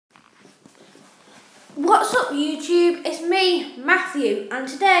What's up YouTube, it's me, Matthew, and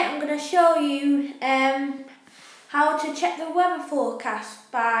today I'm going to show you how to check the weather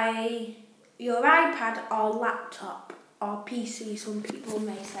forecast by your iPad or laptop, or PC some people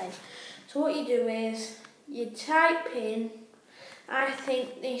may say. So what you do is, you type in, I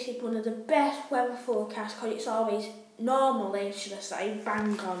think this is one of the best weather forecasts because it's always, normally should I say,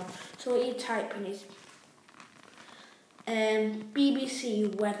 bang on. So what you type in is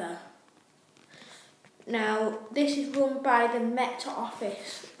BBC weather. Now, this is run by the Met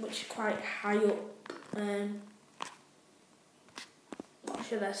Office, which is quite high up, what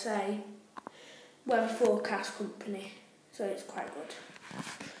should I say, weather forecast company, so it's quite good.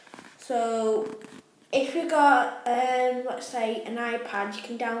 So, if you've got, let's say, an iPad, you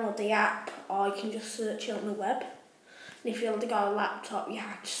can download the app, or you can just search it on the web. And if you've only got a laptop, you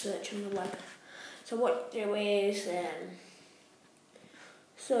have to search on the web. So what you do is,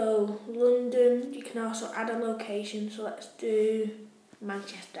 so London, you can also add a location, so let's do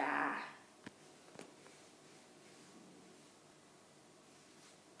Manchester.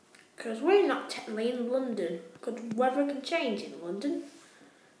 Because we're not technically in London, because weather can change in London.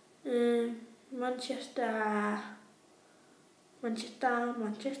 Manchester.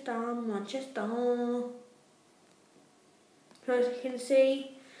 So as you can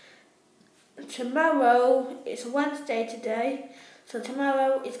see, tomorrow, it's Wednesday today, so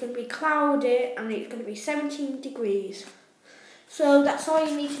tomorrow it's going to be cloudy and it's going to be 17 degrees. So that's all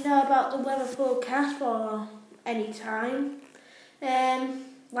you need to know about the weather forecast for any time.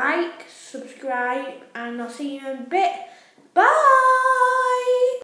 Like, subscribe, and I'll see you in a bit. Bye!